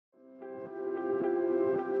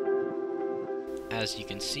as you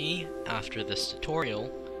can see, after this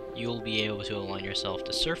tutorial, you'll be able to align yourself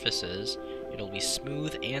to surfaces. It'll be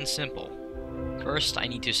smooth and simple. First, I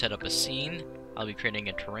need to set up a scene. I'll be creating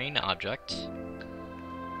a terrain object.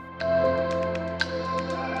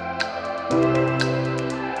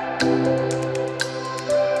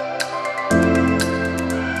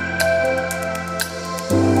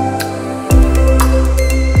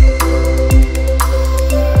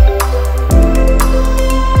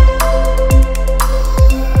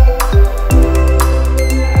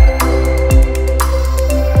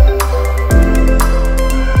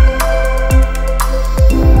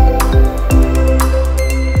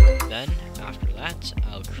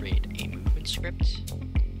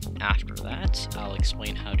 After that, I'll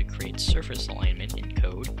explain how to create surface alignment in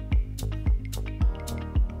code.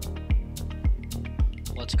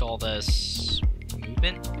 Let's call this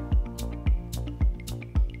movement.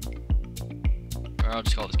 Or I'll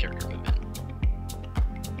just call this character movement.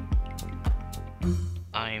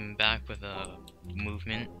 I'm back with a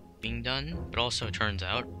movement being done, but also it turns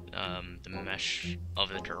out the mesh of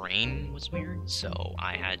the terrain was weird, so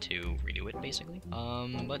I had to redo it basically.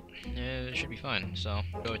 But it should be fine. So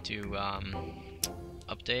go to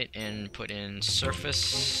update and put in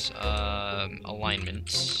surface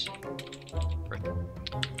alignment.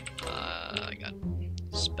 I got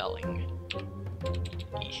spelling.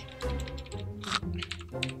 Eesh.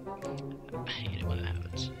 I hate it when it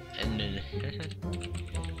happens. And then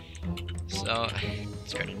so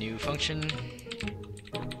let's create a new function.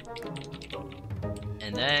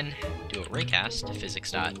 And then do a raycast,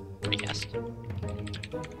 physics.raycast.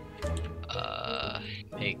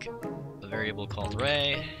 Make a variable called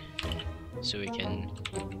ray, so we can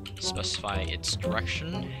specify its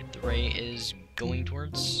direction the ray is going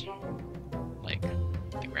towards, like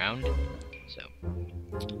the ground. So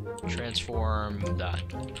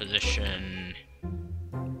transform.position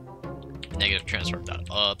negative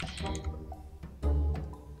transform.up.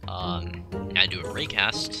 I do a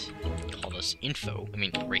raycast, call this info,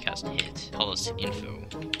 raycast hit, call this info.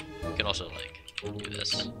 You could also like do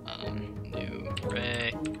this, new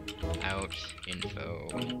ray, out, info,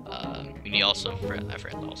 we need also, I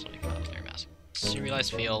forgot to also make a layer mask.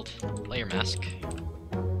 Serialized field, layer mask.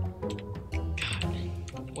 God,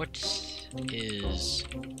 what is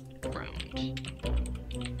ground?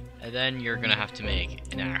 And then you're gonna have to make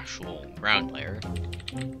an actual ground layer.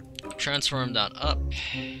 Transform.up,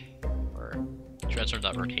 or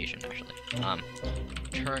transform.rotation actually.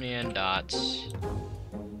 Turnian dot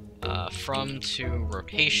from to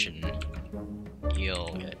rotation,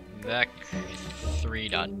 you'll get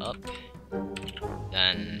vec3.up,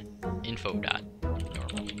 then info.normal.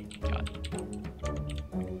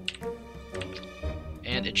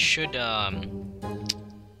 And it should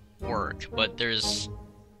work, but there's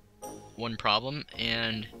one problem,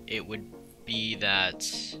 and it would be that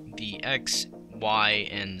the X, Y,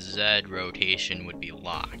 and Z rotation would be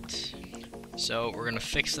locked. So we're gonna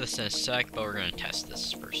fix this in a sec, but we're gonna test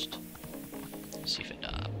this first. See if it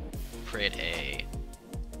create a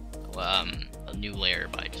new layer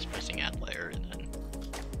by just pressing add layer and then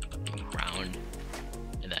ground,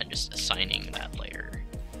 and then just assigning that layer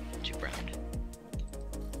to ground.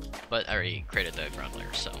 But I already created the ground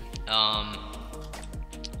layer, so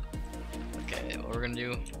okay, what we're gonna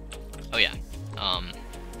do? Oh yeah,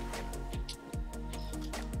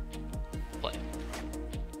 play,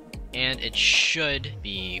 and it should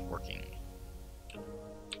be working.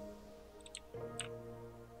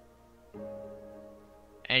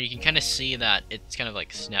 And you can kind of see that it's kind of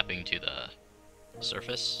like snapping to the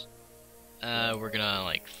surface. We're gonna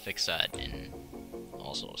like fix that in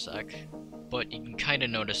also a sec. But you can kind of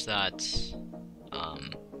notice that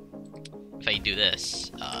if I do this,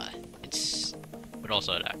 but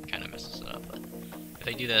also that kind of messes it up. But if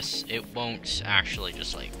I do this, it won't actually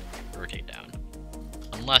just like rotate down,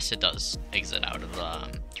 unless it does exit out of the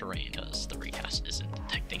terrain, because the raycast isn't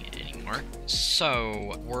detecting it anymore.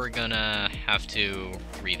 So we're gonna have to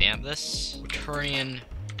revamp this.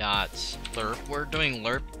 Turnian.lerp. We're doing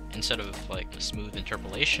lerp instead of like the smooth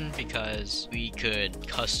interpolation because we could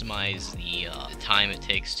customize the time it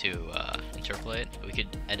takes to interpolate. We could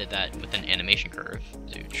edit that with an animation curve.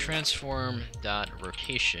 So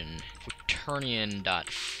transform.rotation,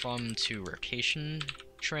 Turnian.from to rotation,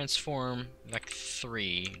 transform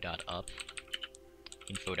vec3.up,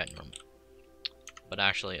 info.normal. But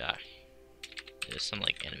actually, there's some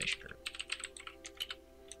like animation curve.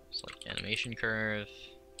 It's like animation curve.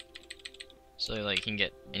 So like you can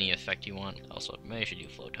get any effect you want. Also, maybe I should do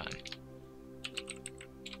flow time.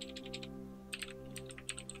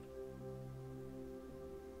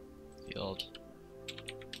 Field.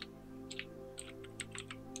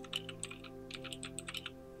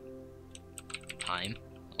 time.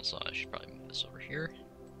 Also, I should probably move this over here.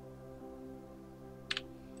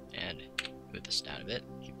 And move this down a bit,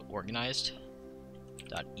 keep it organized.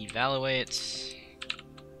 Dot evaluate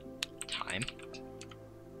time,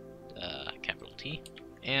 capital T,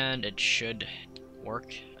 and it should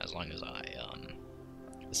work as long as I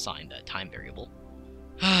assign that time variable.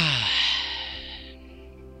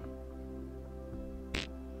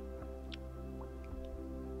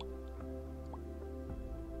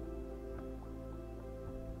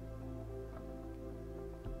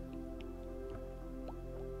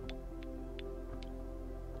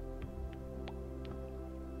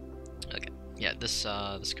 Yeah, this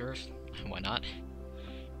curve, why not?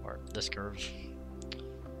 Or this curve.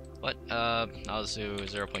 But I'll do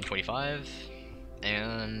 0.25,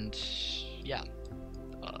 and yeah.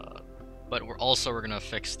 But we're gonna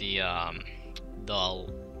fix the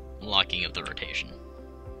locking of the rotation.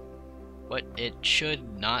 But it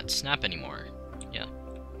should not snap anymore. Yeah.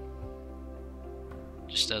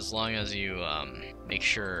 Just as long as you make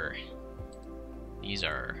sure these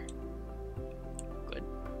are good.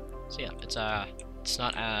 So yeah, it's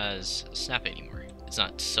not as snappy anymore. It's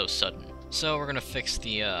not so sudden. So we're gonna fix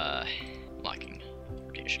the locking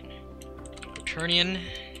rotation. Quaternion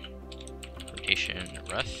rotation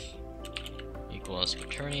ref equals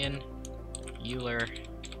quaternion Euler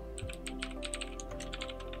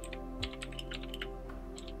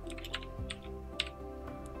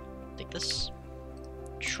take this,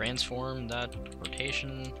 transform that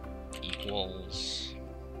rotation equals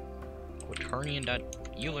quaternion dot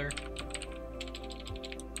Euler,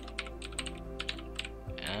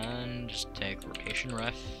 and just take rotation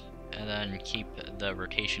ref, and then keep the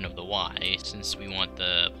rotation of the Y, since we want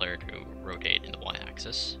the player to rotate in the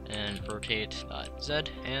Y-axis, and rotate Z,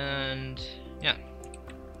 and yeah,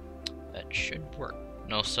 that should work.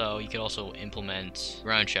 And also, you could also implement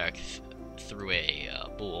ground check through a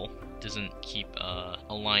bool. It doesn't keep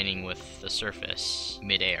aligning with the surface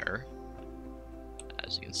mid-air.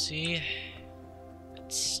 As you can see,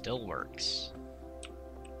 it still works.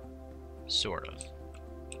 Sort of.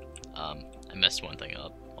 I messed one thing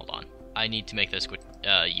up. Hold on. I need to make this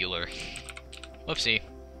Euler. Whoopsie.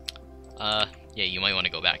 Yeah, you might want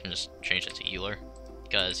to go back and just change it to Euler,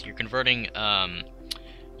 because you're converting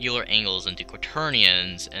Euler angles into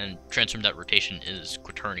quaternions, and transform that rotation is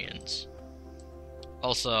quaternions.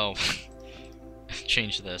 Also,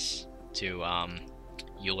 change this to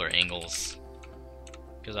Euler angles,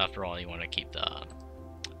 because after all, you want to keep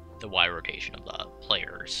the Y rotation of the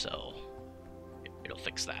player, so it'll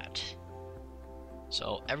fix that.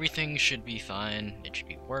 So everything should be fine, it should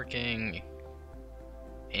be working,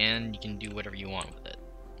 and you can do whatever you want with it.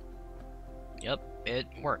 Yep, it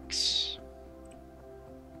works.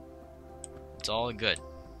 It's all good.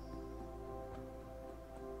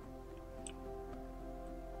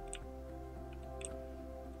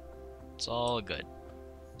 It's all good.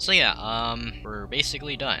 So yeah, we're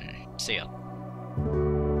basically done. See ya.